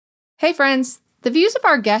Hey friends, the views of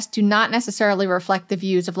our guests do not necessarily reflect the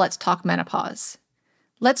views of Let's Talk Menopause.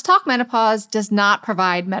 Let's Talk Menopause does not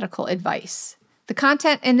provide medical advice. The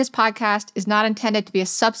content in this podcast is not intended to be a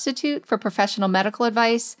substitute for professional medical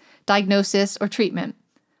advice, diagnosis, or treatment.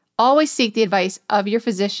 Always seek the advice of your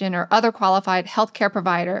physician or other qualified healthcare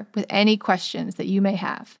provider with any questions that you may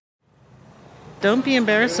have. Don't be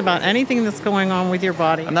embarrassed about anything that's going on with your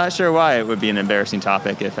body. I'm not sure why it would be an embarrassing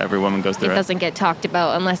topic if every woman goes through it. It doesn't get talked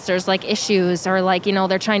about unless there's issues or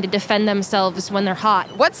they're trying to defend themselves when they're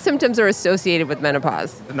hot. What symptoms are associated with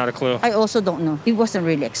menopause? Not a clue. I also don't know. It wasn't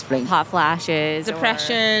really explained. Hot flashes.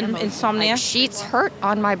 Depression, insomnia. Sheets hurt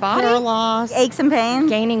on my body. Hair loss. Aches and pains.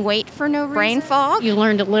 Gaining weight for no reason. Brain fog. You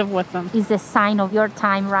learn to live with them. Is a sign of your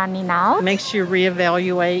time running out. It makes you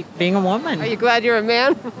reevaluate being a woman. Are you glad you're a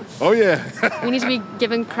man? Oh, yeah. We need to be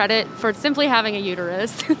given credit for simply having a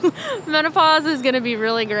uterus. Menopause is going to be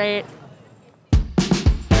really great.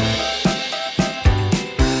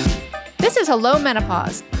 This is Hello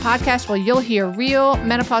Menopause, a podcast where you'll hear real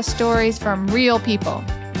menopause stories from real people.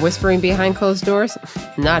 Whispering behind closed doors?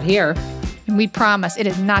 Not here. And we promise it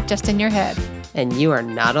is not just in your head. And you are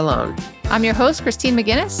not alone. I'm your host, Christine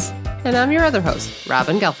McGinnis. And I'm your other host,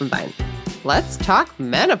 Robin Gelfenbein. Let's talk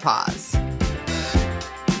menopause.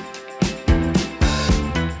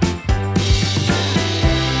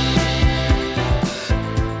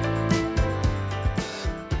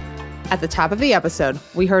 At the top of the episode,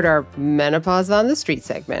 we heard our Menopause on the Street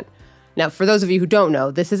segment. Now, for those of you who don't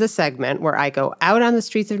know, this is a segment where I go out on the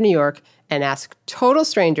streets of New York and ask total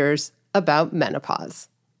strangers about menopause.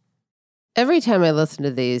 Every time I listen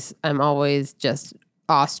to these, I'm always just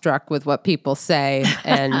awestruck with what people say,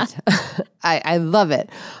 and I love it.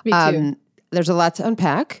 Me too. There's a lot to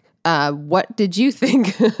unpack. What did you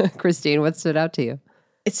think, Christine? What stood out to you?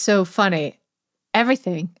 It's so funny.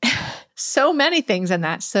 Everything. So many things in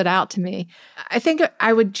that stood out to me. I think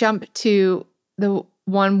I would jump to the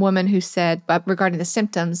one woman who said, but regarding the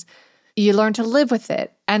symptoms, you learn to live with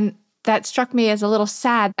it. And that struck me as a little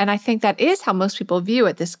sad. And I think that is how most people view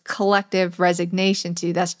it, this collective resignation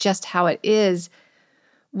to that's just how it is.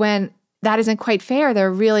 When that isn't quite fair,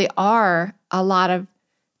 there really are a lot of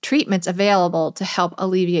treatments available to help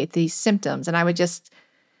alleviate these symptoms. And I was just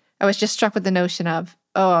struck with the notion of,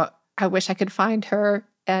 oh, I wish I could find her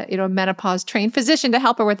a menopause trained physician to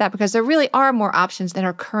help her with that, because there really are more options than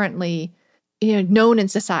are currently, known in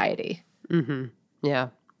society. Mm-hmm. Yeah.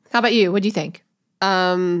 How about you? What do you think?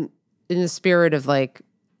 In the spirit of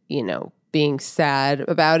being sad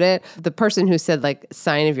about it, the person who said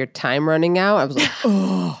sign of your time running out, I was like,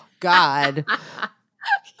 oh God.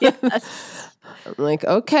 Yes. I'm like,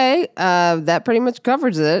 okay, that pretty much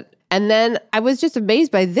covers it. And then I was just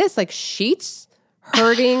amazed by this, sheets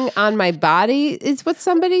hurting on my body is what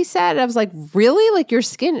somebody said. I was like, really? Your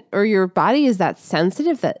skin or your body is that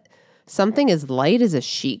sensitive that something as light as a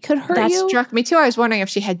sheet could hurt you? That struck me too. I was wondering if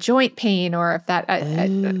she had joint pain or if that,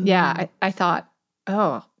 I thought,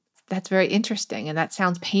 oh, that's very interesting. And that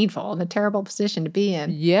sounds painful and a terrible position to be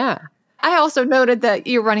in. Yeah. I also noted that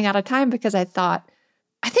you're running out of time because I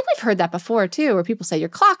think we've heard that before too, where people say your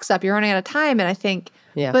clock's up, you're running out of time. And I think,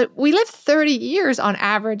 but we live 30 years on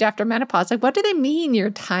average after menopause. What do they mean your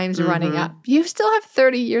time's running up? You still have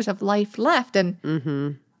 30 years of life left. And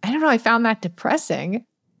I don't know, I found that depressing.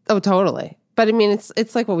 Oh, totally. But I mean,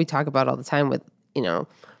 it's like what we talk about all the time with,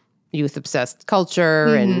 youth-obsessed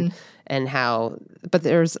culture and how, but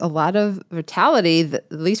there's a lot of vitality, that,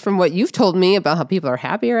 at least from what you've told me about how people are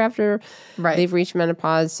happier after they've reached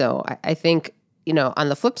menopause. So I think, on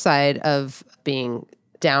the flip side of being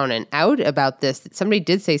down and out about this, somebody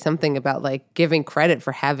did say something about giving credit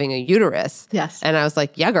for having a uterus. Yes. And I was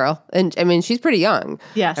like, yeah, girl. And I mean, she's pretty young.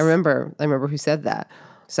 Yes. I remember who said that.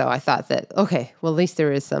 So I thought that, okay, well, at least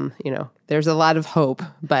there is some, there's a lot of hope,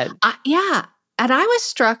 but. Yeah. And I was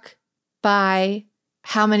struck by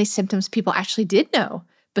how many symptoms people actually did know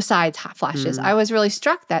besides hot flashes. I was really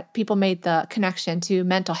struck that people made the connection to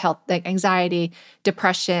mental health, like anxiety,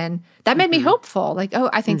 depression. That made me hopeful.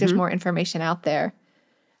 I think there's more information out there.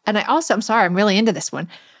 And I'm sorry, I'm really into this one.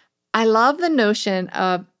 I love the notion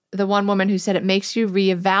of the one woman who said it makes you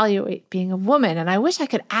reevaluate being a woman. And I wish I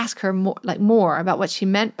could ask her more about what she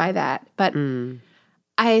meant by that. But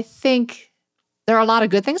I think there are a lot of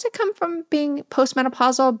good things that come from being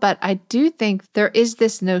postmenopausal, but I do think there is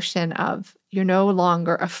this notion of you're no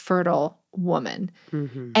longer a fertile woman.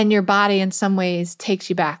 And your body in some ways takes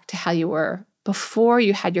you back to how you were before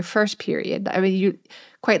you had your first period. I mean, you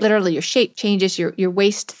quite literally, your shape changes, your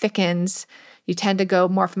waist thickens, you tend to go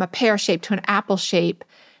more from a pear shape to an apple shape.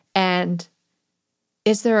 And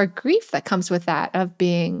is there a grief that comes with that of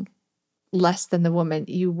being less than the woman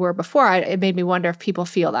you were before. It made me wonder if people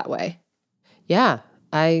feel that way. Yeah,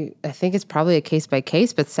 I think it's probably a case by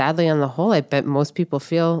case, but sadly on the whole, I bet most people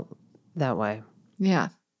feel that way. Yeah.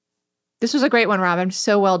 This was a great one, Robin.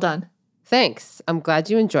 So well done. Thanks. I'm glad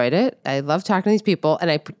you enjoyed it. I love talking to these people, and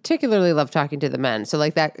I particularly love talking to the men. So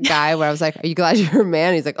like that guy where I was like, are you glad you're a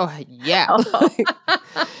man? He's like, oh, yeah.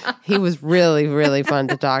 He was really, really fun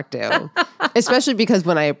to talk to, especially because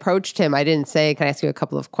when I approached him, I didn't say, can I ask you a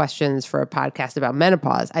couple of questions for a podcast about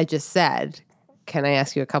menopause? I just said, can I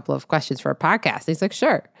ask you a couple of questions for a podcast? And he's like,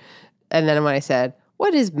 sure. And then when I said,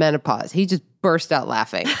 what is menopause? He just burst out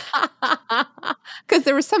laughing. Because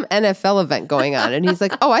there was some NFL event going on. And he's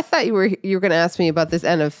like, oh, I thought you were going to ask me about this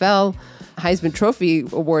NFL Heisman Trophy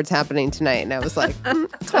Awards happening tonight. And I was like,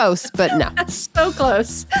 close, but no. So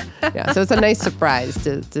close. Yeah, so it's a nice surprise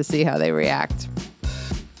to see how they react.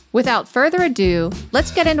 Without further ado,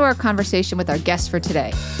 let's get into our conversation with our guest for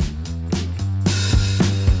today.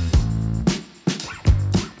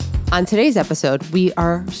 On today's episode, we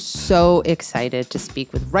are so excited to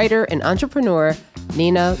speak with writer and entrepreneur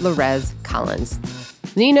Nina Lorez Collins.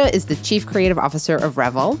 Nina is the Chief Creative Officer of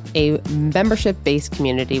Revel, a membership-based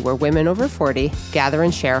community where women over 40 gather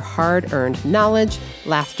and share hard-earned knowledge,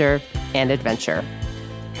 laughter, and adventure.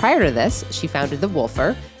 Prior to this, she founded The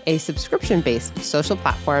Wolfer, a subscription-based social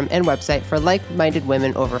platform and website for like-minded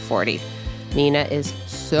women over 40. Nina is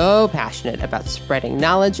so passionate about spreading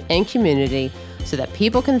knowledge and community so that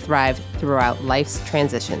people can thrive throughout life's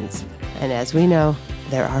transitions. And as we know,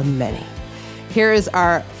 there are many. Here is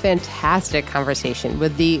our fantastic conversation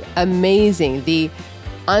with the amazing, the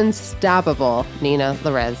unstoppable Nina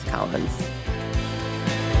Lorez Collins.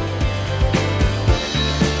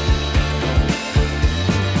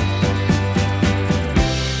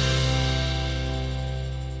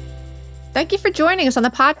 Thank you for joining us on the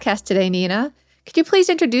podcast today, Nina. Could you please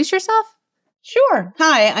introduce yourself? Sure.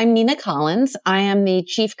 Hi, I'm Nina Collins. I am the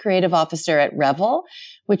Chief Creative Officer at Revel,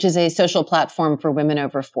 which is a social platform for women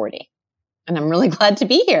over 40. And I'm really glad to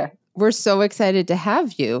be here. We're so excited to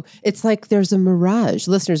have you. It's like there's a mirage.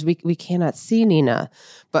 Listeners, we cannot see Nina,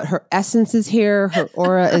 but her essence is here. Her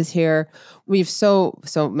aura is here. We have so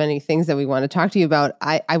many things that we want to talk to you about.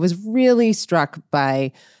 I was really struck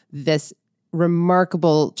by this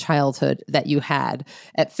remarkable childhood that you had.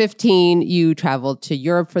 At 15, you traveled to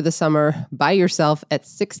Europe for the summer by yourself. At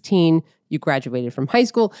 16, you graduated from high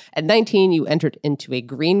school. At 19, you entered into a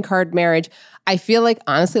green card marriage. I feel like,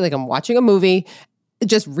 honestly, like I'm watching a movie,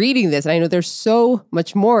 just reading this, and I know there's so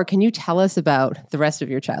much more. Can you tell us about the rest of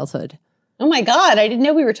your childhood? Oh my God, I didn't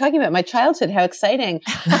know we were talking about my childhood. How exciting.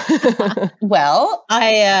 Well,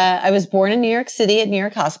 I was born in New York City at New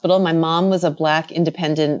York Hospital. My mom was a Black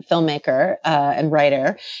independent filmmaker and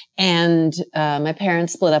writer. And my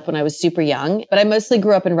parents split up when I was super young. But I mostly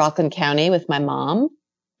grew up in Rockland County with my mom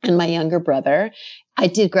and my younger brother. I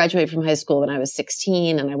did graduate from high school when I was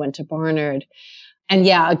 16 and I went to Barnard. And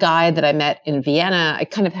yeah, a guy that I met in Vienna, I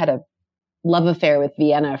kind of had a love affair with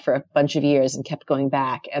Vienna for a bunch of years and kept going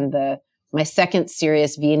back. And my second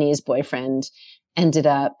serious Viennese boyfriend I ended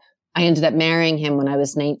up marrying him when I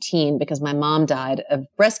was 19 because my mom died of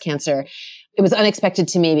breast cancer. It was unexpected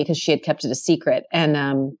to me because she had kept it a secret. And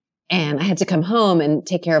I had to come home and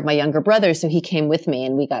take care of my younger brother. So he came with me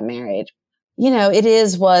and we got married. You know,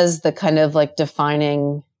 was the kind of like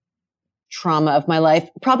defining trauma of my life.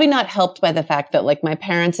 Probably not helped by the fact that like my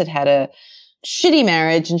parents had a shitty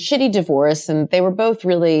marriage and shitty divorce. And they were both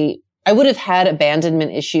really, I would have had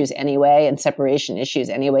abandonment issues anyway and separation issues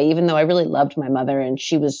anyway, even though I really loved my mother and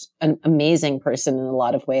she was an amazing person in a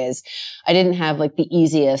lot of ways. I didn't have like the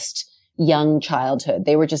easiest young childhood.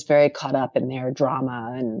 They were just very caught up in their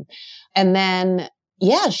drama. And then,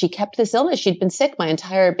 yeah, she kept this illness. She'd been sick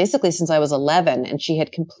basically since I was 11, and she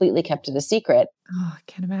had completely kept it a secret. Oh, I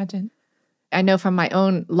can't imagine. I know from my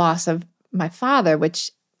own loss of my father, which,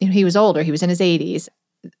 you know, he was older, he was in his 80s,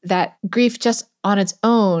 that grief just on its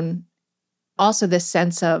own, also this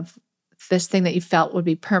sense of this thing that you felt would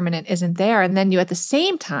be permanent isn't there. And then you, at the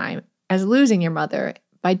same time as losing your mother,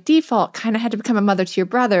 by default, kind of had to become a mother to your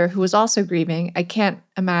brother who was also grieving. I can't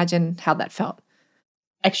imagine how that felt.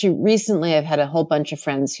 Actually, recently, I've had a whole bunch of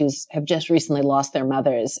friends who have just recently lost their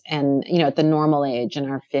mothers and, you know, at the normal age in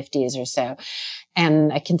our 50s or so.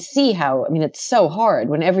 And I can see how, I mean, it's so hard.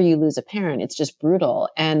 Whenever you lose a parent, it's just brutal.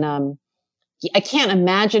 And I can't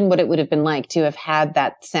imagine what it would have been like to have had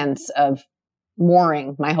that sense of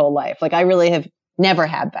mourning my whole life. Like I really have never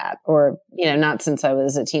had that, or, you know, not since I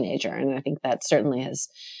was a teenager. And I think that certainly has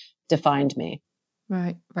defined me.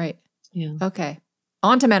 Right. Yeah. Okay.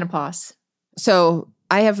 On to menopause. So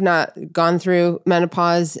I have not gone through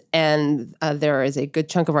menopause, and there is a good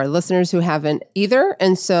chunk of our listeners who haven't either.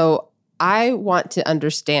 And so I want to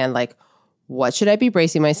understand, like, what should I be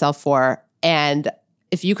bracing myself for? And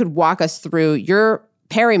if you could walk us through your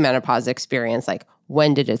perimenopause experience, like,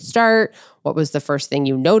 when did it start? What was the first thing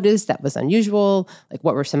you noticed that was unusual? Like,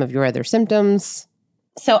 what were some of your other symptoms?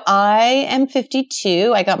 So I am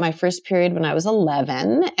 52. I got my first period when I was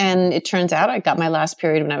 11. And it turns out I got my last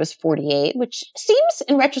period when I was 48, which seems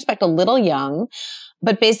in retrospect a little young,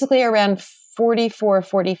 but basically around 44,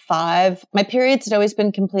 45, my periods had always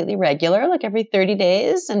been completely regular, like every 30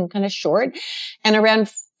 days and kind of short. And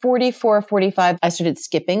around 44, 45, I started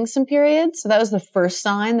skipping some periods. So that was the first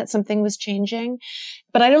sign that something was changing.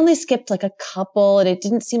 But I'd only skipped like a couple and it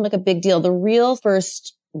didn't seem like a big deal. The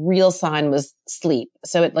first real sign was sleep.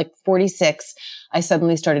 So at like 46, I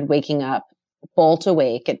suddenly started waking up, bolt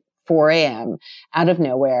awake at 4 a.m. out of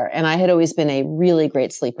nowhere. And I had always been a really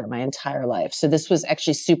great sleeper my entire life. So this was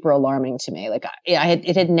actually super alarming to me. Like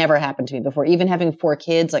it had never happened to me before. Even having 4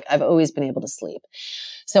 kids, like I've always been able to sleep.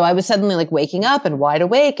 So I was suddenly like waking up and wide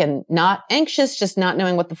awake and not anxious, just not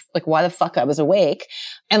knowing why the fuck I was awake,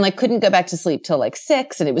 and like couldn't go back to sleep till like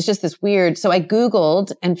 6. And it was just this weird. So I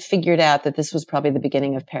Googled and figured out that this was probably the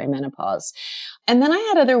beginning of perimenopause. And then I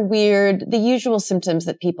had the usual symptoms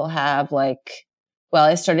that people have, like, well,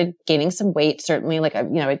 I started gaining some weight, certainly. Like, I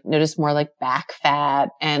noticed more like back fat,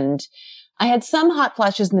 and I had some hot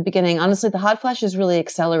flashes in the beginning. Honestly, the hot flashes really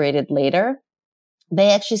accelerated later.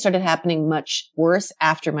 They actually started happening much worse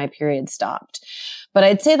after my period stopped. But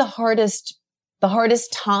I'd say the hardest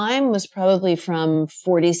time was probably from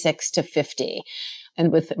 46 to 50,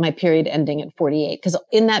 and with my period ending at 48. Because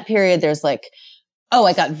in that period, there's like,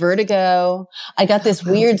 I got vertigo. I got this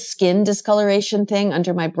weird skin discoloration thing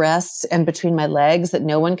under my breasts and between my legs that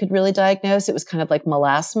no one could really diagnose. It was kind of like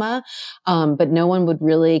melasma, but no one would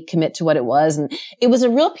really commit to what it was. And it was a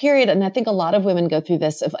real period. And I think a lot of women go through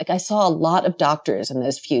this. Of like, I saw a lot of doctors in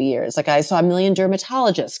those few years. Like I saw a million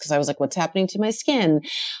dermatologists because I was like, what's happening to my skin?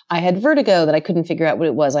 I had vertigo that I couldn't figure out what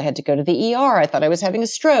it was. I had to go to the ER. I thought I was having a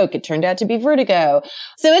stroke. It turned out to be vertigo.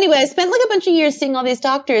 So anyway, I spent like a bunch of years seeing all these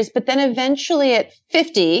doctors, but then eventually at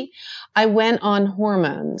 50, I went on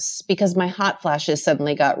hormones because my hot flashes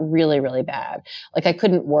suddenly got really, really bad. Like I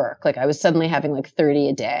couldn't work. Like I was suddenly having like 30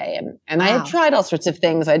 a day. And I had tried all sorts of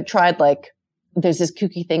things. I'd tried there's this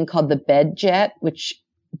kooky thing called the bed jet, which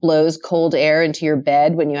blows cold air into your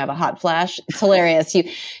bed when you have a hot flash. It's hilarious.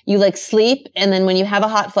 You like sleep. And then when you have a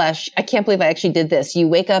hot flash, I can't believe I actually did this. You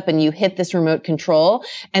wake up and you hit this remote control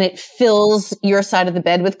and it fills your side of the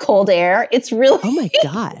bed with cold air. It's really, oh my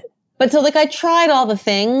God. But so like I tried all the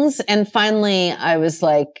things and finally I was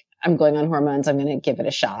like, I'm going on hormones. I'm going to give it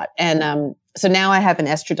a shot. And, so now I have an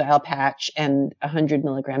estradiol patch and 100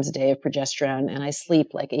 milligrams a day of progesterone and I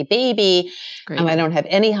sleep like a baby. Great. And I don't have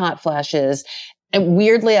any hot flashes. And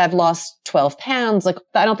weirdly, I've lost 12 pounds. Like,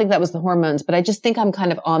 I don't think that was the hormones, but I just think I'm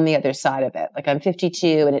kind of on the other side of it. Like I'm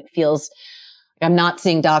 52 and it feels like I'm not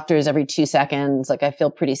seeing doctors every 2 seconds. Like I feel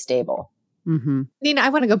pretty stable. Mm-hmm. Nina, I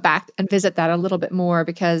want to go back and visit that a little bit more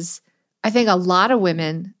because I think a lot of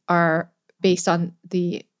women are, based on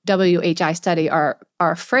the WHI study, are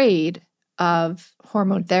afraid of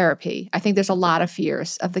hormone therapy. I think there's a lot of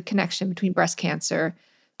fears of the connection between breast cancer.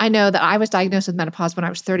 I know that I was diagnosed with menopause when I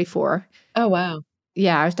was 34. Oh, wow.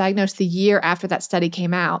 Yeah, I was diagnosed the year after that study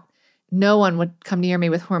came out. No one would come near me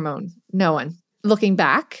with hormone. No one. Looking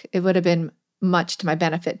back, it would have been much to my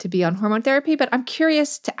benefit to be on hormone therapy. But I'm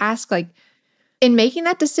curious to ask, like, in making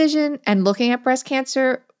that decision and looking at breast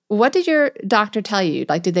cancer, what did your doctor tell you?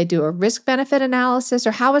 Like, did they do a risk-benefit analysis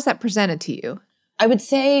or how was that presented to you? I would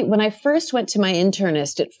say when I first went to my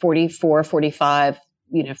internist at 44, 45,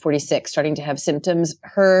 46, starting to have symptoms,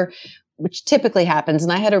 which typically happens,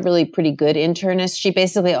 and I had a really pretty good internist, she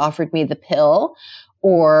basically offered me the pill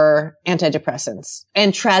or antidepressants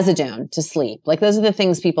and trazodone to sleep. Like those are the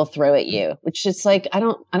things people throw at you, which is like, I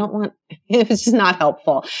don't want, it's just not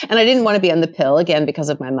helpful. And I didn't want to be on the pill again because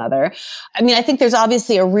of my mother. I mean, I think there's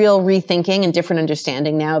obviously a real rethinking and different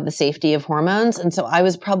understanding now of the safety of hormones. And so I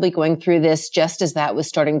was probably going through this just as that was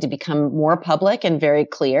starting to become more public and very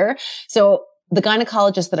clear. So the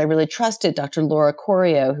gynecologist that I really trusted, Dr. Laura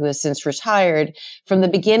Corio, who has since retired, from the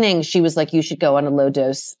beginning, she was like, you should go on a low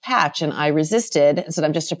dose patch. And I resisted and said,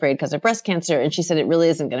 I'm just afraid because of breast cancer. And she said, it really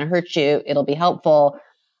isn't going to hurt you. It'll be helpful.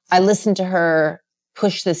 I listened to her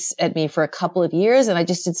push this at me for a couple of years. And I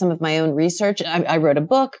just did some of my own research. I wrote a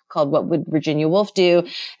book called What Would Virginia Woolf Do?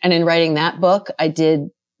 And in writing that book, I did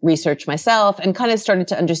research myself and kind of started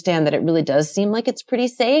to understand that it really does seem like it's pretty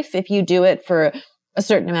safe if you do it for a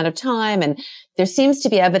certain amount of time. And there seems to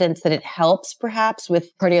be evidence that it helps perhaps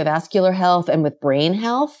with cardiovascular health and with brain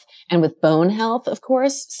health and with bone health, of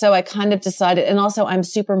course. So I kind of decided, and also I'm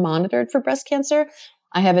super monitored for breast cancer.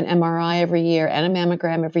 I have an MRI every year and a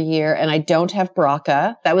mammogram every year, and I don't have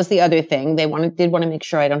BRCA. That was the other thing. They did want to make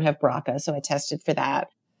sure I don't have BRCA, so I tested for that.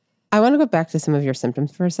 I want to go back to some of your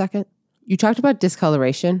symptoms for a second. You talked about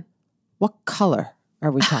discoloration. What color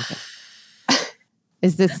are we talking?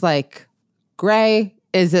 Is this like gray?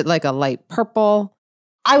 Is it like a light purple?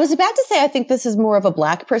 I was about to say I think this is more of a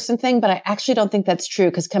Black person thing, but I actually don't think that's true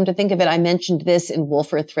because come to think of it, I mentioned this in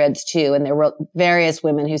Wolfer Threads too, and there were various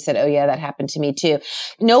women who said, oh yeah, that happened to me too.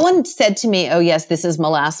 No one said to me, oh yes, this is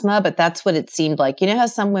melasma, but that's what it seemed like. You know how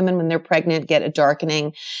some women when they're pregnant get a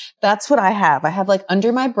darkening? That's what I have. I have like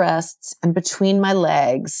under my breasts and between my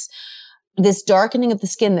legs, this darkening of the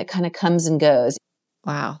skin that kind of comes and goes.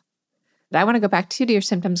 Wow. I want to go back to your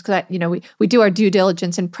symptoms because, we do our due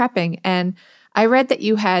diligence in prepping, and I read that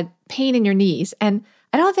you had pain in your knees, and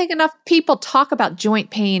I don't think enough people talk about joint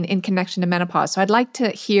pain in connection to menopause. So I'd like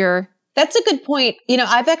to hear. That's a good point.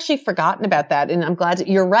 I've actually forgotten about that, and I'm glad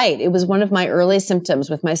you're right. It was one of my early symptoms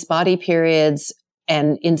with my spotty periods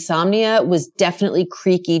and insomnia was definitely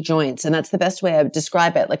creaky joints. And that's the best way I would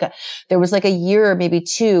describe it. There was like a year or maybe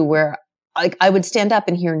two where I would stand up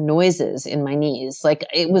and hear noises in my knees. Like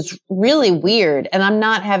it was really weird. And I'm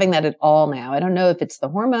not having that at all now. I don't know if it's the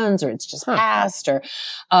hormones or it's just past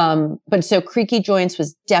but so creaky joints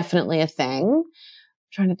was definitely a thing.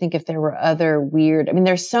 I'm trying to think if there were other weird,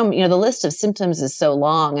 there's so, the list of symptoms is so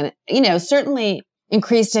long and, certainly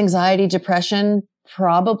increased anxiety, depression,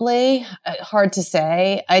 probably hard to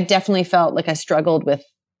say. I definitely felt like I struggled with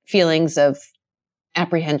feelings of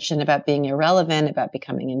apprehension about being irrelevant, about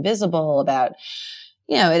becoming invisible, about,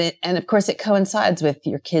 and of course it coincides with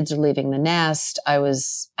your kids are leaving the nest. I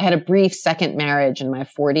had a brief second marriage in my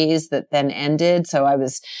 40s that then ended. So I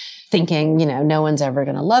was thinking, no one's ever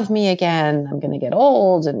going to love me again. I'm going to get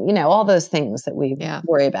old and, all those things that we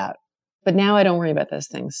worry about. But now I don't worry about those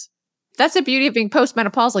things. That's the beauty of being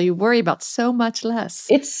postmenopausal. You worry about so much less.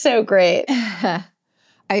 It's so great.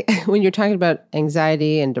 When you're talking about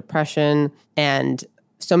anxiety and depression and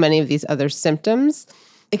so many of these other symptoms,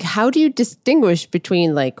 like how do you distinguish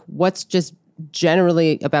between like what's just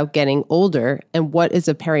generally about getting older and what is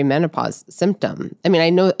a perimenopause symptom? I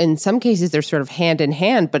know in some cases they're sort of hand in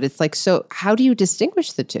hand, but it's like, so how do you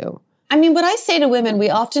distinguish the two? What I say to women, we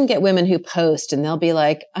often get women who post and they'll be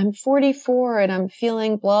like, I'm 44 and I'm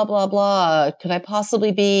feeling blah, blah, blah. Could I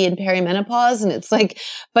possibly be in perimenopause? And it's like,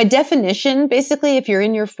 by definition, basically, if you're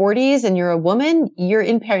in your 40s and you're a woman, you're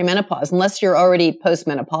in perimenopause, unless you're already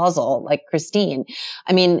postmenopausal, like Christine.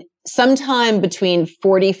 Sometime between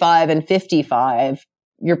 45 and 55,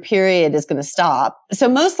 your period is going to stop. So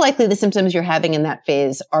most likely the symptoms you're having in that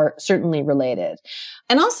phase are certainly related.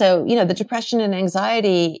 And also, the depression and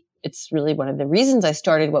anxiety, it's really one of the reasons I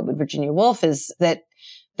started What Would Virginia Woolf is that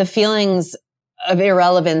the feelings of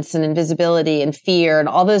irrelevance and invisibility and fear and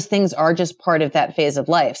all those things are just part of that phase of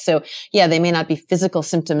life. So yeah, they may not be physical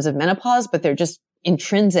symptoms of menopause, but they're just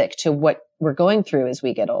intrinsic to what we're going through as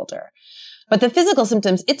we get older. But the physical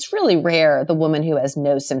symptoms, it's really rare, the woman who has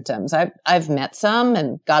no symptoms. I've met some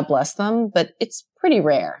and God bless them, but it's pretty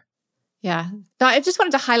rare. Yeah. No, I just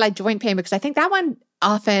wanted to highlight joint pain because I think that one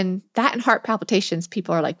often, that and heart palpitations,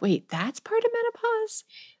 people are like, wait, that's part of menopause?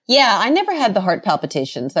 Yeah, I never had the heart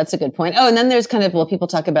palpitations. That's a good point. Oh, and then there's people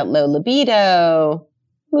talk about low libido,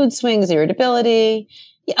 mood swings, irritability.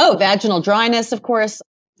 Oh, vaginal dryness, of course.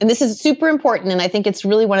 And this is super important. And I think it's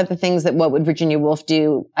really one of the things that What Would Virginia Woolf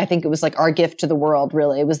do? I think it was like our gift to the world,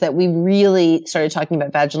 really. It was that we really started talking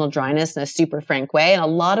about vaginal dryness in a super frank way. And a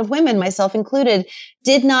lot of women, myself included,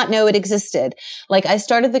 did not know it existed. Like I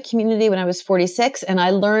started the community when I was 46 and I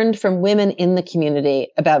learned from women in the community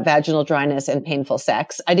about vaginal dryness and painful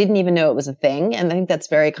sex. I didn't even know it was a thing. And I think that's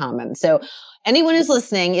very common. So anyone who's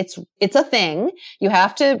listening, it's a thing. You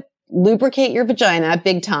have to lubricate your vagina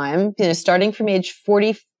big time, starting from age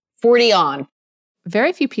 40 on.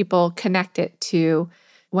 Very few people connect it to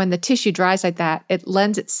when the tissue dries like that, it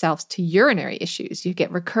lends itself to urinary issues. You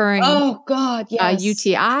get recurring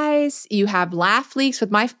UTIs. You have laugh leaks.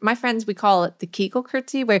 With my friends, we call it the Kegel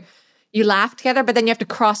curtsy, where you laugh together, but then you have to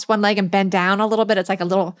cross one leg and bend down a little bit. It's like a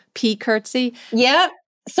little pea curtsy. Yeah.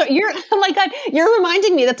 So oh my God, you're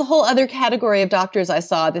reminding me that's a whole other category of doctors I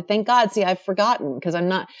saw that thank God, I've forgotten because I'm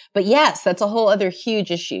not, but yes, that's a whole other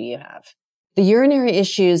huge issue you have. The urinary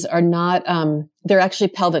issues are not, they're actually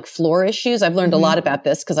pelvic floor issues. I've learned a lot about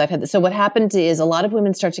this because I've had this. So what happened is a lot of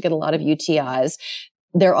women start to get a lot of UTIs.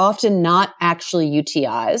 they're often not actually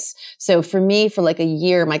UTIs. So for me, for like a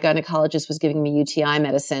year, my gynecologist was giving me UTI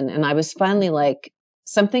medicine, and I was finally like,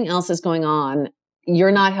 something else is going on.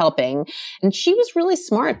 You're not helping. And she was really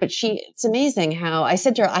smart, but it's amazing how I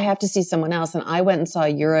said to her, I have to see someone else. And I went and saw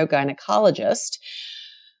a urogynecologist.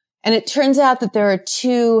 And it turns out that there are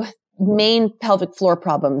two main pelvic floor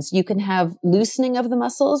problems. You can have loosening of the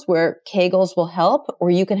muscles where Kegels will help, or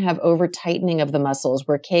you can have over tightening of the muscles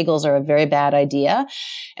where Kegels are a very bad idea.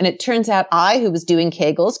 And it turns out who was doing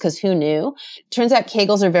Kegels, because who knew? Turns out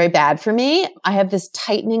Kegels are very bad for me. I have this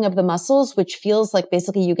tightening of the muscles, which feels like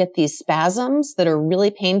basically you get these spasms that are really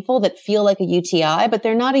painful that feel like a UTI, but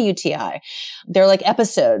they're not a UTI. They're like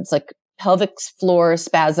episodes, like pelvic floor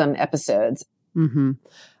spasm episodes. Mm-hmm.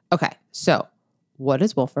 Okay. So what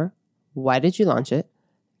is Wolfer? Why did you launch it?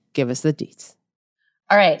 Give us the deets.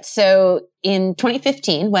 All right. So in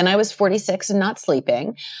 2015, when I was 46 and not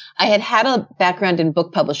sleeping, I had a background in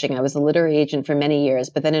book publishing. I was a literary agent for many years.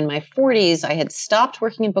 But then in my 40s, I had stopped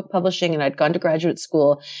working in book publishing and I'd gone to graduate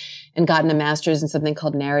school and gotten a master's in something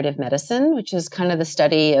called narrative medicine, which is kind of the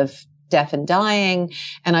study of death and dying.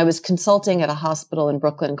 And I was consulting at a hospital in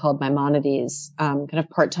Brooklyn called Maimonides, kind of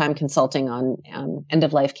part-time consulting on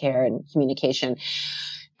end-of-life care and communication.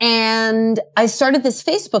 And I started this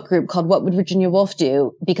Facebook group called What Would Virginia Woolf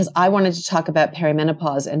Do? Because I wanted to talk about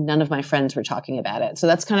perimenopause and none of my friends were talking about it. So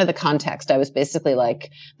that's kind of the context. I was basically like,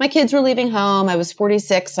 my kids were leaving home. I was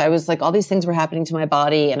 46. I was like, all these things were happening to my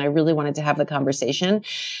body and I really wanted to have the conversation.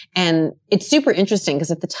 And it's super interesting because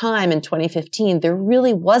at the time in 2015, there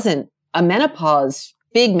really wasn't a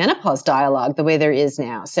big menopause dialogue the way there is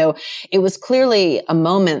now. So it was clearly a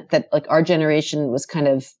moment that like our generation was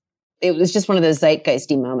it was just one of those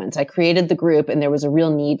zeitgeisty moments. I created the group and there was a real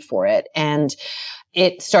need for it. And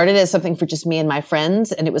it started as something for just me and my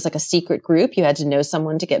friends. And it was like a secret group. You had to know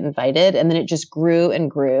someone to get invited. And then it just grew and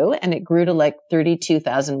grew. And it grew to like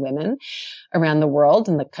 32,000 women around the world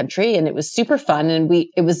and the country. And it was super fun. And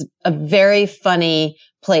it was a very funny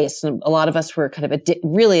place. And a lot of us were kind of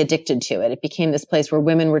really addicted to it. It became this place where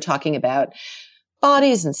women were talking about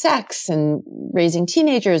bodies and sex and raising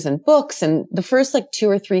teenagers and books. And the first like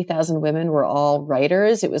 2,000 or 3,000 women were all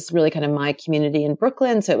writers. It was really kind of my community in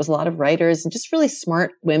Brooklyn. So it was a lot of writers and just really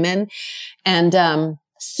smart women and,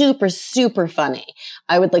 super, super funny.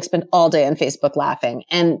 I would like spend all day on Facebook laughing.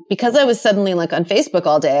 And because I was suddenly like on Facebook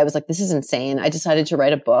all day, I was like, this is insane. I decided to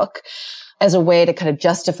write a book as a way to kind of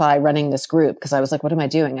justify running this group. Cause I was like, what am I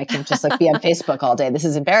doing? I can't just like be on Facebook all day. This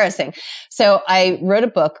is embarrassing. So I wrote a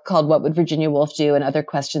book called What Would Virginia Woolf Do? And Other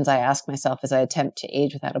Questions I Ask Myself as I Attempt to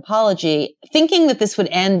Age Without Apology, thinking that this would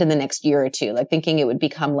end in the next year or two, like thinking it would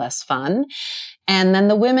become less fun. And then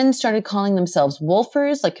the women started calling themselves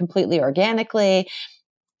Wolfers, like completely organically.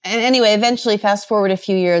 And anyway, eventually fast forward a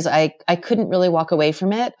few years, I couldn't really walk away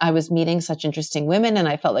from it. I was meeting such interesting women and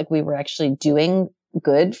I felt like we were actually doing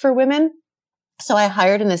good for women. So I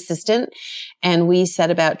hired an assistant and we set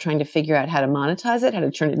about trying to figure out how to monetize it, how to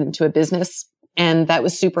turn it into a business. And that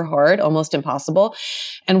was super hard, almost impossible.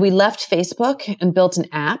 And we left Facebook and built an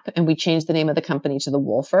app and we changed the name of the company to The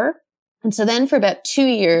Wolfer. And so then for about 2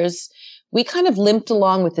 years, we kind of limped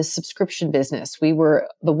along with this subscription business. We were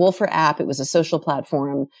the Wolfer app. It was a social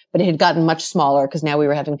platform, but it had gotten much smaller because now we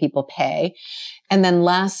were having people pay. And then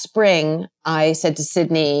last spring, I said to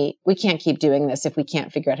Sydney, we can't keep doing this if we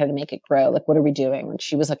can't figure out how to make it grow. Like, what are we doing? Like,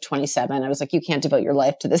 she was like 27. I was like, you can't devote your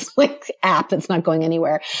life to this like app that's not going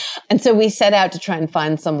anywhere. And so we set out to try and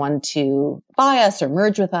find someone to buy us or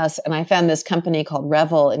merge with us. And I found this company called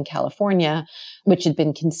Revel in California, which had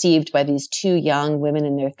been conceived by these two young women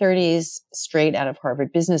in their 30s, straight out of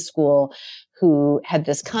Harvard Business School, who had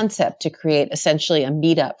this concept to create essentially a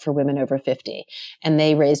meetup for women over 50. And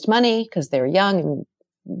they raised money because they were young and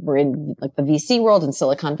were in like the VC world in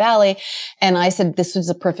Silicon Valley. And I said, this was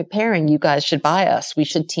a perfect pairing. You guys should buy us. We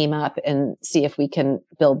should team up and see if we can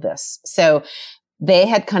build this. So they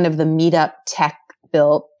had kind of the meetup tech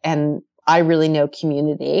built and I really know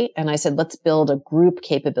community. And I said, let's build a group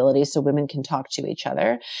capability so women can talk to each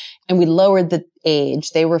other. And we lowered the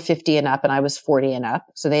age. They were 50 and up and I was 40 and up.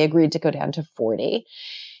 So they agreed to go down to 40.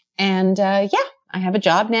 And, I have a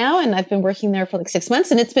job now and I've been working there for like 6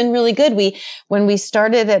 months and it's been really good. When we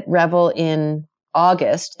started at Revel in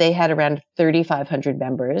August, they had around 3,500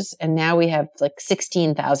 members and now we have like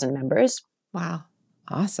 16,000 members. Wow.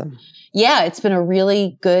 Awesome. Yeah. It's been a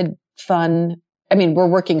really good, fun, we're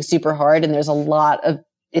working super hard and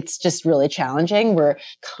it's just really challenging. We're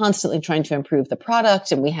constantly trying to improve the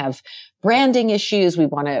product and we have branding issues.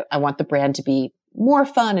 I want the brand to be more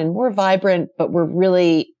fun and more vibrant, but we're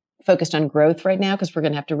really focused on growth right now because we're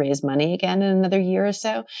going to have to raise money again in another year or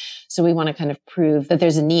so. So we want to kind of prove that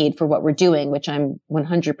there's a need for what we're doing, which I'm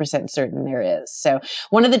 100% certain there is. So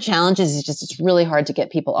one of the challenges is just it's really hard to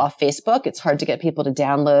get people off Facebook. It's hard to get people to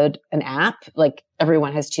download an app. Like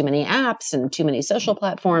everyone has too many apps and too many social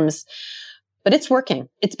platforms. But it's working.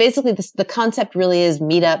 It's basically the concept really is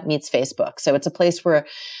Meetup meets Facebook. So it's a place where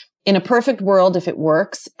in a perfect world, if it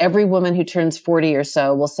works, every woman who turns 40 or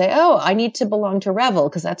so will say, oh, I need to belong to Revel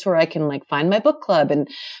because that's where I can like find my book club and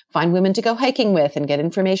find women to go hiking with and get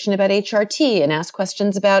information about HRT and ask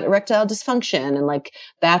questions about erectile dysfunction. And like,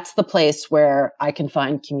 that's the place where I can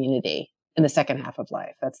find community in the second half of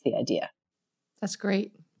life. That's the idea. That's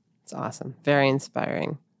great. It's awesome. Very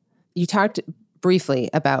inspiring. You talked briefly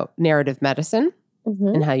about narrative medicine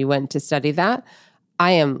and how you went to study that.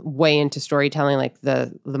 I am way into storytelling, like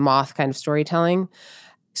the moth kind of storytelling.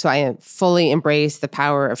 So I fully embrace the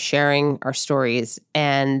power of sharing our stories.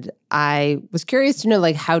 And I was curious to know,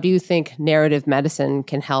 like, how do you think narrative medicine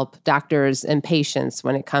can help doctors and patients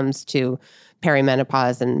when it comes to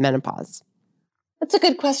perimenopause and menopause? That's a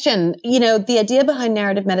good question. You know, the idea behind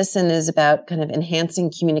narrative medicine is about kind of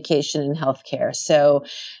enhancing communication in healthcare. So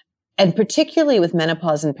and particularly with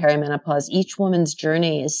menopause and perimenopause, each woman's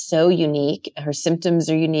journey is so unique. Her symptoms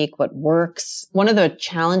are unique, what works. One of the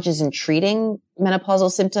challenges in treating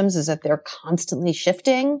menopausal symptoms is that they're constantly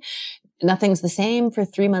shifting. Nothing's the same for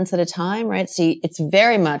 3 months at a time, right? So it's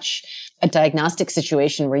very much a diagnostic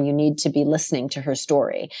situation where you need to be listening to her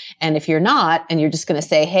story. And if you're not, and you're just going to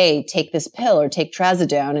say, hey, take this pill or take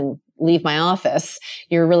trazodone and leave my office,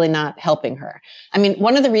 you're really not helping her. I mean,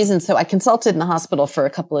 one of the reasons, so I consulted in the hospital for a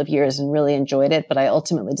couple of years and really enjoyed it, but I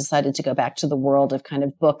ultimately decided to go back to the world of kind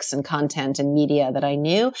of books and content and media that I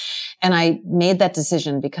knew. And I made that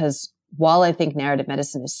decision because while I think narrative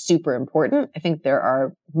medicine is super important, I think there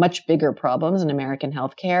are much bigger problems in American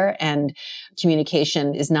healthcare, and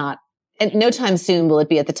communication is not. And no time soon will it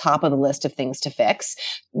be at the top of the list of things to fix.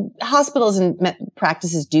 Hospitals and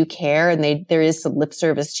practices do care, and there is some lip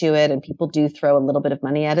service to it, and people do throw a little bit of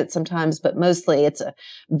money at it sometimes, but mostly it's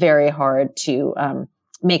very hard to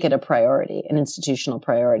make it a priority, an institutional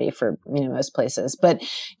priority for most places. But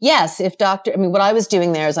yes, what I was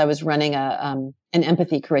doing there is I was running an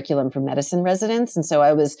empathy curriculum for medicine residents, and so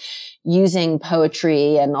I was using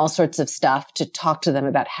poetry and all sorts of stuff to talk to them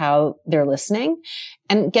about how they're listening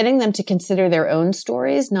and getting them to consider their own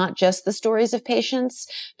stories, not just the stories of patients,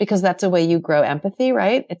 because that's a way you grow empathy,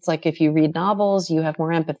 right? It's like if you read novels, you have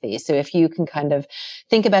more empathy. So if you can kind of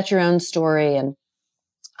think about your own story and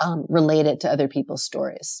relate it to other people's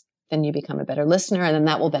stories, then you become a better listener, and then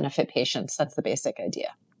that will benefit patients. That's the basic idea.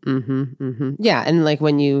 Yeah. And like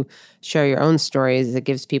when you share your own stories, it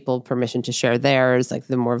gives people permission to share theirs. Like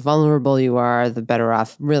the more vulnerable you are, the better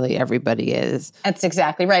off really everybody is. That's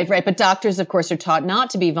exactly right. Right. But doctors, of course, are taught not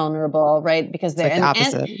to be vulnerable, right? Because they're the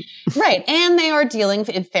opposite. Right. And they are dealing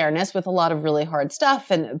in fairness with a lot of really hard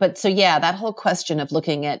stuff. So yeah, that whole question of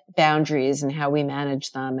looking at boundaries and how we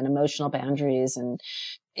manage them and emotional boundaries, and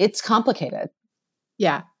it's complicated.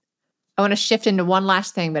 Yeah. I want to shift into one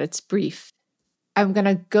last thing, but it's brief. I'm going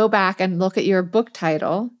to go back and look at your book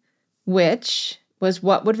title, which was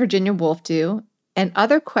What Would Virginia Woolf Do? And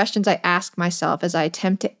other questions I ask myself as I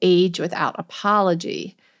attempt to age without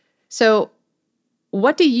apology. So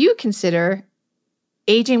what do you consider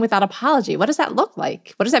aging without apology? What does that look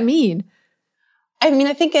like? What does that mean? I mean,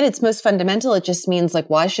 I think at its most fundamental, it just means like,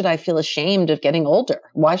 why should I feel ashamed of getting older?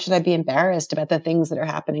 Why should I be embarrassed about the things that are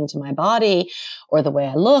happening to my body or the way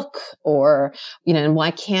I look, or, and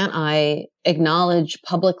why can't I acknowledge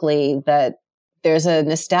publicly that there's a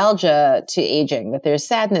nostalgia to aging, that there's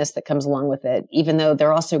sadness that comes along with it, even though there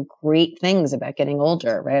are also great things about getting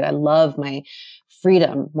older, right? I love my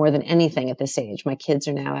freedom more than anything at this age. My kids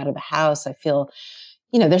are now out of the house. I feel,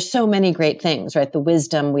 there's so many great things, right? The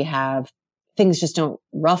wisdom we have. Things just don't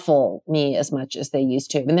ruffle me as much as they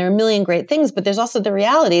used to. And there are a million great things, but there's also the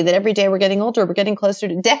reality that every day we're getting older, we're getting closer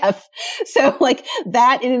to death. So like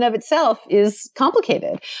that in and of itself is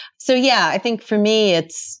complicated. So yeah, I think for me,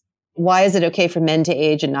 it's why is it okay for men to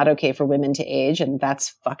age and not okay for women to age? And that's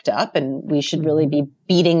fucked up. And we should really be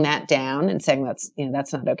beating that down and saying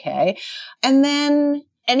that's not okay. And then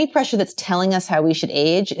any pressure that's telling us how we should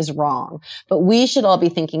age is wrong, but we should all be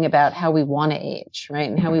thinking about how we want to age, right?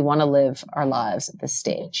 And how we want to live our lives at this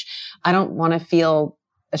stage. I don't want to feel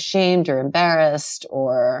ashamed or embarrassed,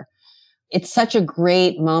 or it's such a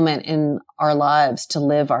great moment in our lives to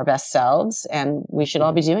live our best selves. And we should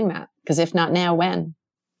all be doing that, because if not now, when?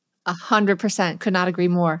 100%. Could not agree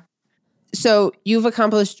more. So you've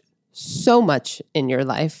accomplished so much in your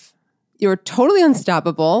life. You're totally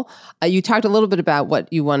unstoppable. You talked a little bit about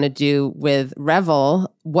what you want to do with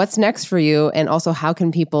Revel. What's next for you? And also, how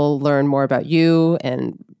can people learn more about you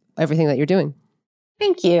and everything that you're doing?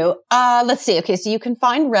 Thank you. Let's see. Okay, so you can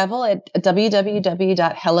find Revel at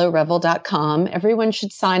www.hellorevel.com. Everyone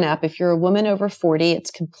should sign up. If you're a woman over 40,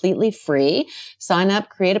 it's completely free. Sign up,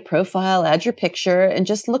 create a profile, add your picture, and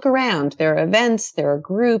just look around. There are events, there are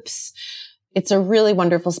groups. It's a really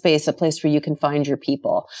wonderful space, a place where you can find your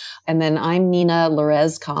people. And then I'm Nina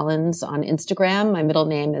Lorez Collins on Instagram. My middle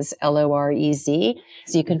name is Lorez.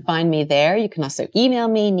 So you can find me there. You can also email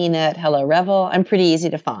me, Nina@HelloRevel. I'm pretty easy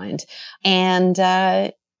to find. And,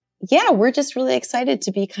 we're just really excited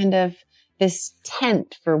to be kind of this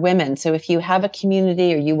tent for women. So if you have a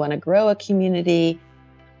community or you want to grow a community,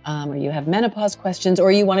 or you have menopause questions,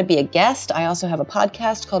 or you want to be a guest, I also have a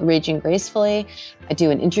podcast called Raging Gracefully. I do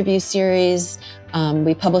an interview series.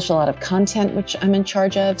 We publish a lot of content, which I'm in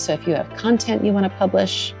charge of. So if you have content you want to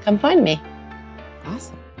publish, come find me.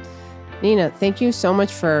 Awesome. Nina, thank you so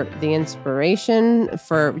much for the inspiration,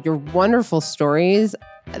 for your wonderful stories.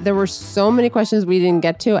 There were so many questions we didn't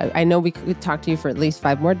get to. I know we could talk to you for at least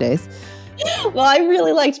 5 more days. Well, I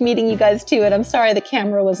really liked meeting you guys too, and I'm sorry the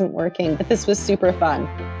camera wasn't working, but this was super fun.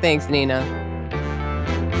 Thanks, Nina.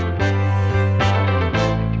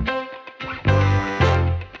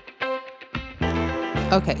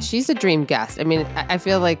 Okay, she's a dream guest. I mean, I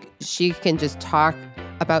feel like she can just talk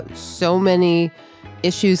about so many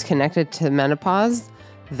issues connected to menopause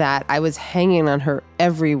that I was hanging on her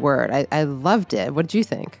every word. I loved it. What did you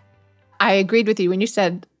think? I agreed with you. When you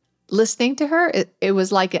said listening to her, it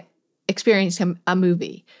was like experiencing a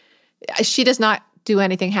movie. She does not do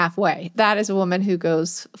anything halfway. That is a woman who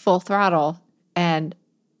goes full throttle, and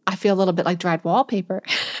I feel a little bit like dried wallpaper.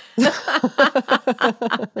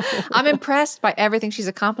 I'm impressed by everything she's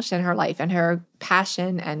accomplished in her life and her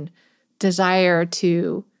passion and desire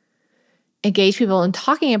to engage people in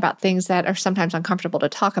talking about things that are sometimes uncomfortable to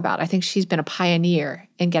talk about. I think she's been a pioneer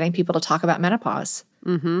in getting people to talk about menopause.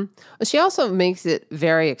 Mm-hmm. She also makes it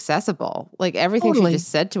very accessible. Like everything Totally. she just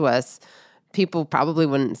said to us, people probably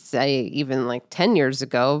wouldn't say even like 10 years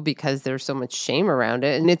ago because there's so much shame around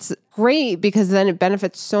it. And it's great because then it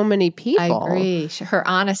benefits so many people. I agree. Her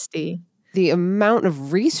honesty. The amount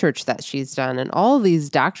of research that she's done and all these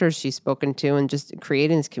doctors she's spoken to and just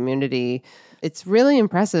creating this community, it's really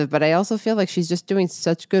impressive. But I also feel like she's just doing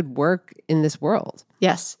such good work in this world.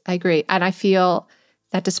 Yes, I agree. And I feel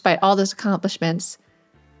that despite all those accomplishments,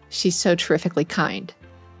 she's so terrifically kind.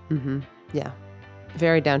 Mm-hmm. Yeah.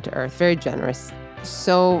 Very down to earth, very generous.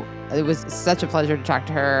 So it was such a pleasure to talk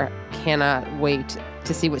to her. Cannot wait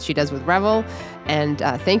to see what she does with Revel. And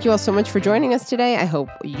thank you all so much for joining us today. I hope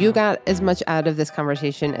you got as much out of this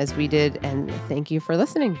conversation as we did. And thank you for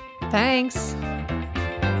listening. Thanks.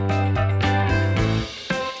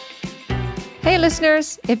 Hey,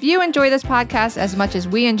 listeners, if you enjoy this podcast as much as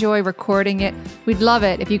we enjoy recording it, we'd love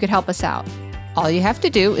it if you could help us out. All you have to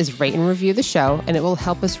do is rate and review the show, and it will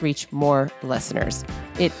help us reach more listeners.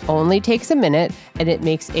 It only takes a minute, and it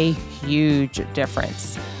makes a huge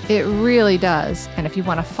difference. It really does. And if you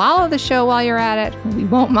want to follow the show while you're at it, we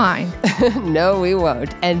won't mind. No, we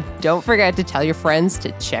won't. And don't forget to tell your friends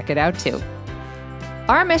to check it out too.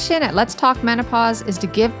 Our mission at Let's Talk Menopause is to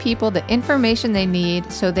give people the information they need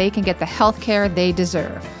so they can get the healthcare they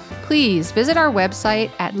deserve. Please visit our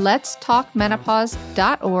website at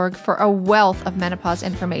letstalkmenopause.org for a wealth of menopause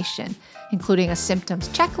information, including a symptoms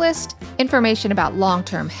checklist, information about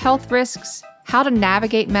long-term health risks, how to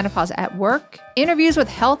navigate menopause at work, interviews with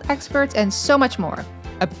health experts, and so much more.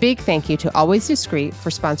 A big thank you to Always Discreet for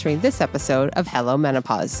sponsoring this episode of Hello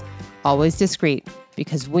Menopause. Always Discreet,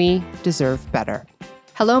 because we deserve better.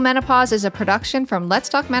 Hello Menopause is a production from Let's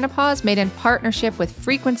Talk Menopause made in partnership with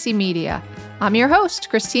Frequency Media. I'm your host,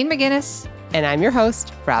 Christine McGinnis. And I'm your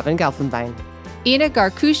host, Robin Gelfenbein. Ina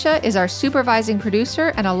Garkusha is our supervising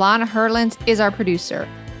producer, and Alana Herlins is our producer.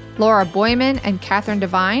 Laura Boyman and Catherine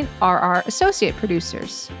Devine are our associate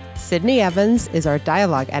producers. Sydney Evans is our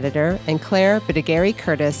dialogue editor, and Claire Bidigary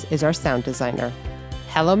Curtis is our sound designer.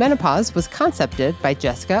 Hello Menopause was concepted by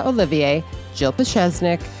Jessica Olivier, Jill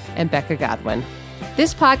Pachesnik, and Becca Godwin.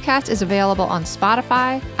 This podcast is available on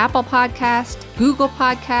Spotify, Apple Podcast, Google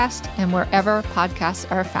Podcast, and wherever podcasts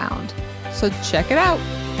are found. So check it out.